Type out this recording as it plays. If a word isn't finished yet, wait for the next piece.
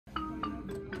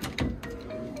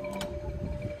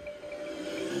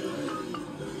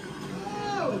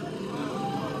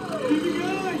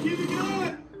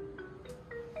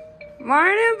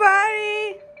Morning,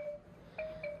 buddy.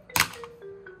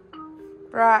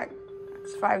 Brok,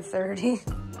 it's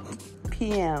 5:30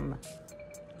 p.m.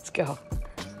 Let's go.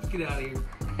 Get out of here.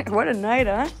 What a night,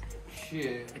 huh?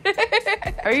 Shit.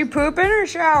 Are you pooping or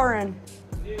showering?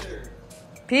 Neither.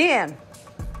 Peeing.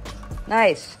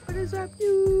 Nice. What is up,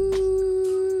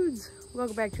 dudes?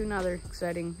 Welcome back to another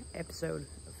exciting episode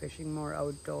of Fishing More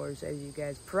Outdoors. As you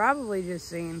guys probably just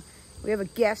seen, we have a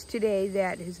guest today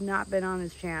that has not been on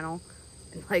this channel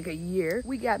in like a year.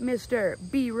 We got Mr.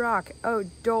 Brok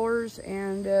Outdoors,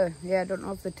 and yeah, I don't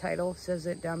know if the title says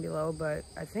it down below, but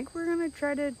I think we're gonna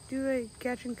try to do a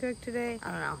catch and cook today.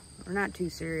 I don't know. We're not too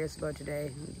serious about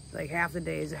today. Like half the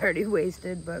day is already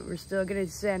wasted, but we're still gonna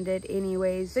send it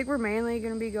anyways. I think we're mainly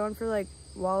gonna be going for like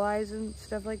walleyes and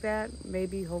stuff like that.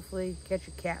 Maybe, hopefully, catch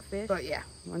a catfish. But yeah,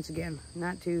 once again,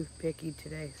 not too picky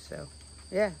today. So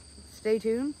yeah, stay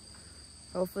tuned.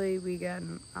 Hopefully we got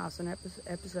an awesome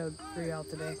episode for y'all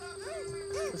today.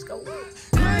 Let's go.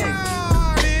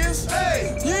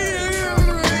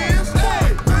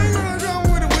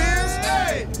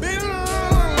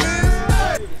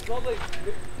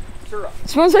 It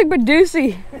smells like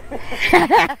Badusi. It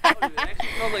actually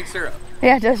smells like syrup.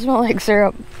 Yeah, it does smell like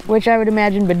syrup, which I would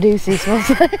imagine Badusi smells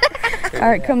like. All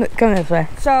right, come this way.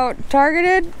 So,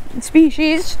 targeted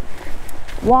species,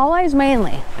 walleyes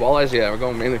mainly. Walleyes, yeah, we're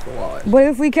going mainly for walleyes. But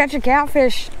if we catch a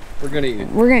catfish, we're gonna eat it.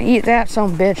 We're gonna eat that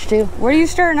some bitch too. What are you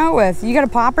starting out with? You got a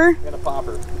popper? Got a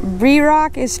popper.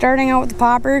 Brok is starting out with the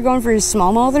popper, going for his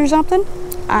smallmouth or something.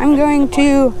 I'm going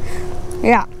to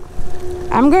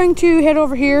head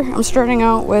over here. I'm starting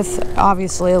out with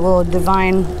obviously a little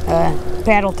divine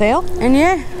paddle tail. And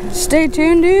yeah, stay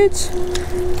tuned, dudes.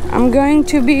 I'm going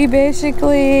to be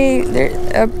basically,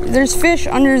 there's fish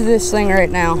under this thing right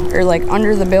now, or like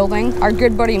under the building. Our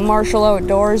good buddy Marshall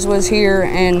Outdoors was here,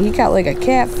 and he caught like a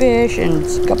catfish and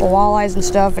a couple walleyes and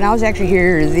stuff. And I was actually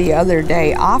here the other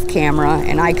day off camera,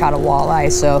 and I caught a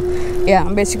walleye. So yeah,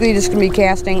 I'm basically just gonna be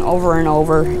casting over and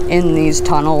over in these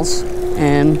tunnels,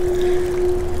 and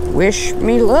wish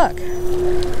me luck.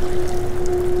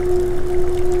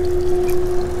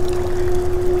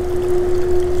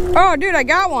 Oh, dude, I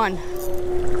got one.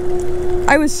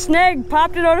 I was snagged,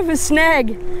 popped it out of a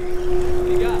snag.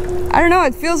 What you got? I don't know,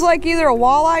 it feels like either a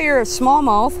walleye or a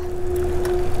smallmouth.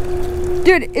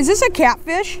 Dude, is this a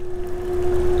catfish?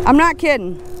 I'm not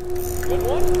kidding. Good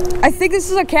one? I think this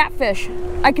is a catfish.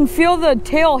 I can feel the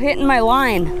tail hitting my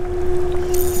line.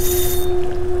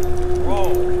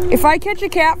 Whoa. If I catch a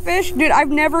catfish, dude,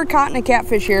 I've never caught a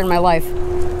catfish here in my life.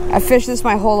 I've fished this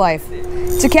my whole life.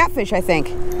 It's a catfish, I think.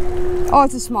 Oh,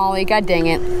 it's a smallie. God dang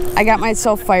it. I got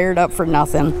myself fired up for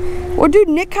nothing. Well, dude,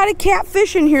 Nick caught a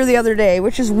catfish in here the other day,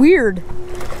 which is weird.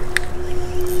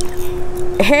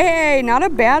 Hey, not a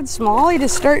bad smallie to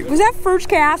start. Was that first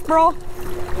cast, bro?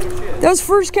 That was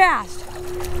first cast.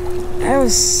 That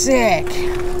was sick.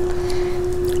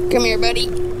 Come here, buddy.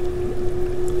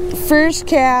 First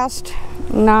cast.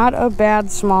 Not a bad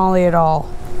smallie at all.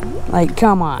 Like,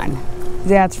 come on.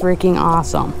 That's freaking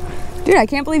awesome. Dude, I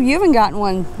can't believe you haven't gotten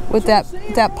one with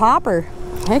that popper.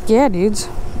 Heck yeah, dudes.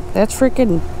 That's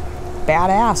freaking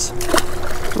badass.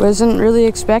 Wasn't really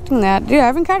expecting that. Dude, I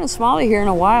haven't caught a smallie here in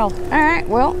a while. Alright,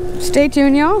 well, stay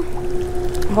tuned, y'all.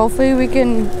 Hopefully we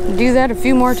can do that a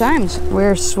few more times.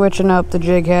 We're switching up the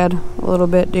jig head a little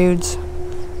bit, dudes.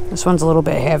 This one's a little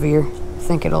bit heavier. I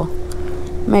think it'll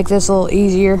make this a little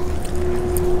easier.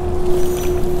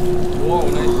 Whoa,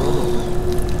 nice roll.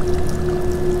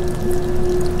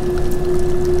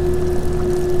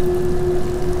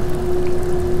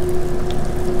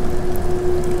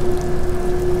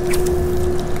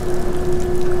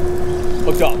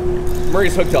 Hooked up.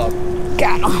 Murray's hooked up.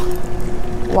 Got him.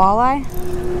 Walleye?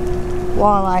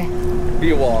 Walleye. Be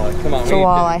a walleye. Come on. It's a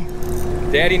walleye.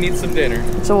 Daddy needs some dinner.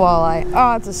 It's a walleye.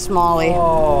 Oh, it's a smallie.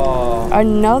 Oh.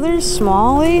 Another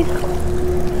smallie?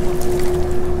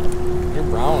 They're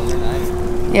brown. They're nice.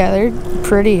 Yeah, they're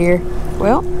pretty here.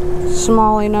 Well,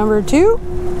 smallie number 2.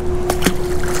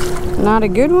 Not a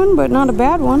good one, but not a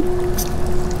bad one.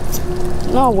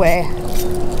 No way.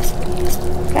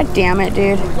 God damn it,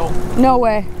 dude. No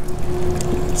way.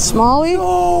 Smallie?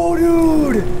 No,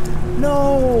 dude.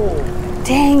 No.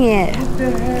 Dang it. What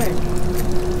the heck?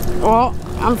 Well,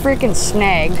 I'm freaking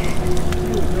snagged.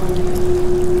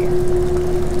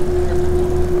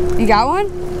 You got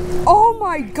one? Oh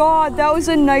my god, that was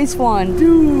a nice one.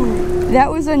 Dude.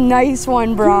 That was a nice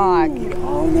one, Brok. Dude,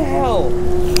 how the hell?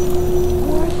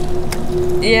 What?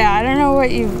 Yeah, I don't know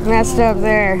what you messed up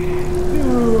there. Dude.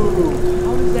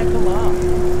 How did that come out?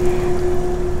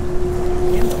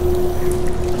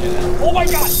 Oh my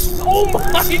god! Oh Oh my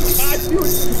god, dude.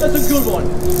 That's a good one.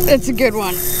 It's a good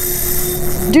one.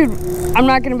 Dude, I'm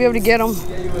not going to be able to get him.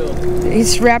 Yeah, you will.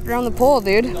 He's wrapped around the pole,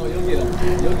 dude. No, you'll get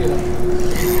him. You'll get him.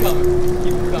 Keep coming.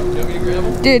 Keep coming. Do you want me to grab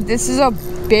him? Dude, this is a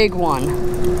big one.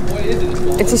 What is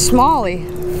it? It's a smallie.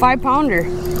 5-pounder.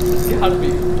 It's gotta be.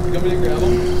 You want me to grab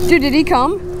him? Dude, did he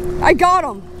come? I got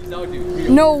him. No, dude.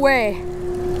 No way.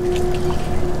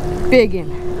 Biggin.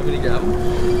 You want me to grab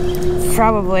him?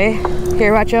 Probably.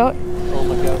 Here, watch out. Oh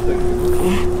my god.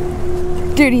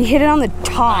 Dude, he hit it on the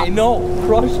top. I know.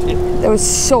 Crushed it. That was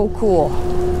so cool.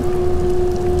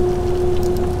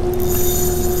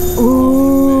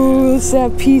 Ooh, it's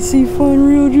that Piscifun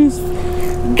reel just.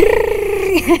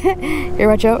 Here,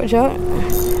 watch out, watch out.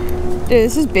 Dude,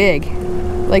 this is big.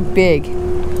 Like big.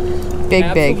 Big.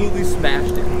 Absolutely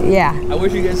smashed it. Yeah. I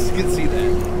wish you guys could see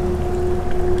that.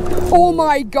 Oh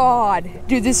my god.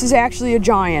 Dude, this is actually a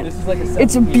giant. This is like a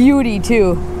It's a beauty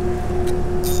too.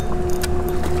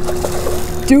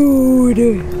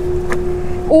 Dude.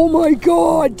 Oh my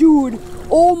god, dude.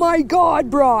 Oh my god,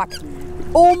 Brok.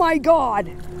 Oh my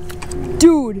god.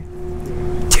 Dude.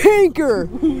 Tanker.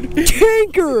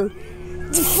 Tanker.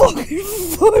 Fucking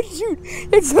foot, dude.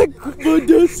 It's like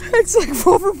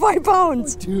over 5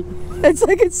 pounds. Dude. It's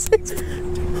like it's 6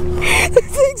 pounds. This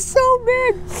thing's so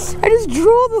big. I just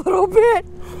drooled a little bit.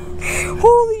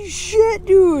 Holy shit,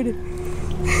 dude.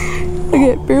 I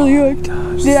get barely hooked.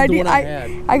 Gosh, Dude,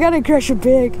 I gotta crush a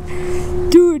pig.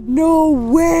 Dude, no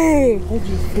way. Hold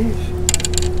your fish.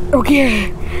 Okay,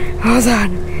 hold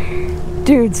on.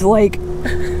 Dude's like,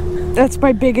 that's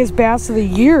my biggest bass of the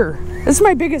year. This is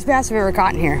my biggest bass I've ever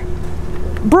caught in here.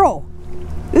 Bro,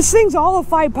 this thing's all of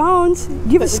 5 pounds. Do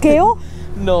you have a scale?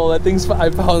 No, that thing's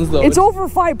 5 pounds though. It's over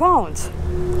 5 pounds.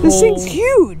 This thing's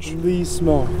huge. Holy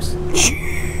smokes.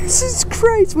 Jesus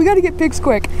Christ, we gotta get pigs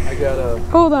quick. I gotta.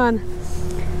 Hold on.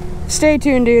 Stay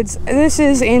tuned, dudes. This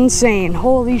is insane.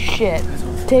 Holy shit.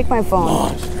 Take my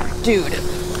phone. Dude.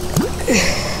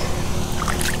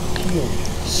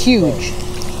 Huge.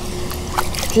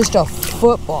 Just a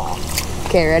football.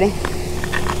 Okay, ready?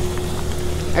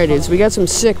 Alright, dudes, we got some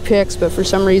sick pics, but for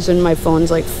some reason my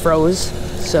phone's like froze.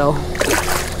 So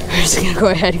I'm just gonna go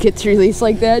ahead and get to release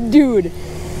like that. Dude,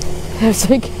 that's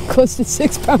like close to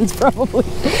 6 pounds probably.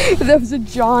 That was a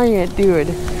giant, dude.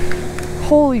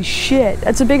 Holy shit.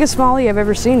 That's the biggest smallie I've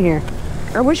ever seen here.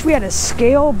 I wish we had a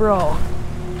scale, bro.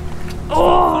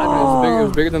 Oh! It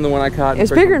was bigger than the one I caught.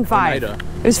 It's bigger than 5.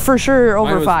 It was for sure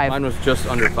over 5. Mine was just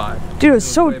under 5. Dude, it was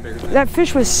so, that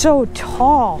fish was so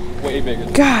tall. Way bigger.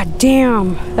 God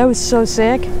damn, that was so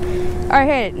sick. All right,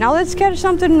 hey, now let's catch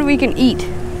something we can eat.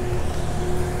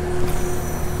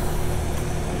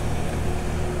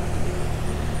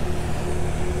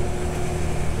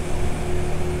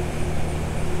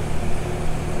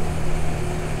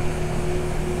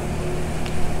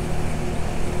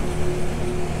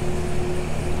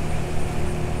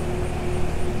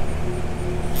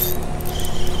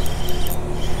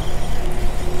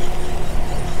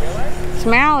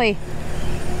 Smalley.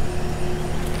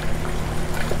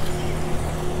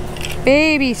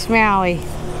 Baby Smalley.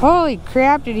 Holy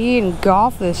crap, did he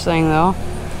engulf this thing though.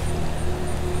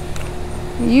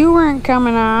 You weren't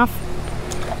coming off.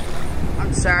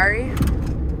 I'm sorry,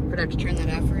 but I have to turn that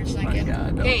off for a second.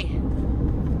 God, no. Hey,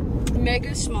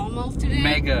 mega smallmouth today?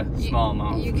 Mega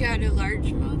smallmouth. You got a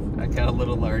largemouth? I got a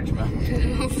little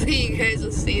largemouth. Hopefully you guys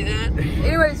will see that.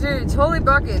 Anyways, dude, holy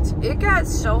buckets. It got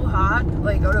so hot,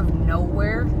 like out of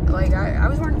nowhere. Like I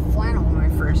was wearing flannel when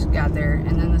I first got there,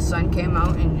 and then the sun came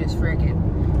out and just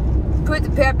freaking put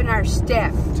the pep in our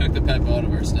step. Took the pep out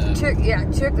of our step. Took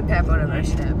the pep out of our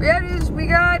step. Yeah, dudes, we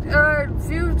got a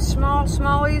few small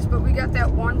smallies, but we got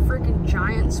that one freaking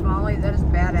giant smallie. That is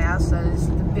badass. That is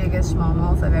the biggest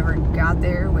smallmouth I've ever got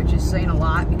there, which is saying a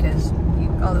lot because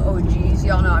all the OGs,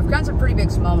 y'all know I've got some pretty big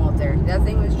smallmouth there. That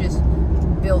thing was just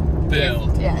built.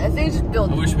 Yeah, that thing's just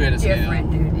built. I wish we had a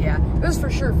different, scale. dude. Yeah, it was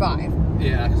for sure 5.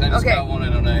 Yeah, because I just got one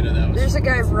at Oneida that was. There's a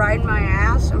guy riding my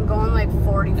ass. I'm going like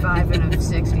 45 and I'm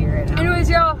 60 right now. Anyways,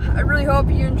 y'all, I really hope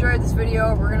you enjoyed this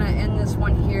video. We're gonna end this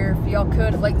one here. If y'all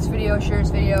could like this video, share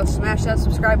this video, smash that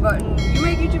subscribe button. You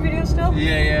make YouTube videos still?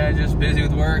 Yeah, just busy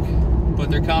with work, but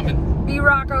they're coming.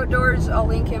 Brok Outdoors. I'll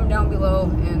link him down below.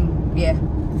 And yeah,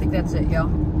 I think that's it, y'all.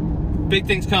 Big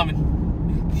things coming.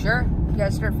 Sure. You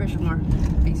gotta start fishing more.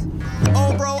 Peace.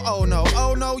 Oh bro, oh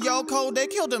no, yo cold, they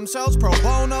killed themselves pro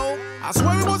bono. I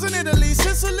swear it wasn't Italy,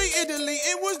 Sicily, Italy,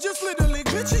 it was just literally,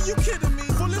 bitch, are you kidding me?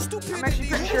 Full of stupidity. I'm actually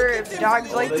pretty sure if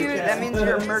dogs like you, that means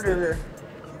you're a murderer.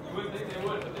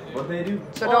 What they do?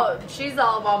 So well, she's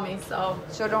all about me, so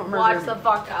don't murder watch me. the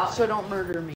fuck out. So don't murder me.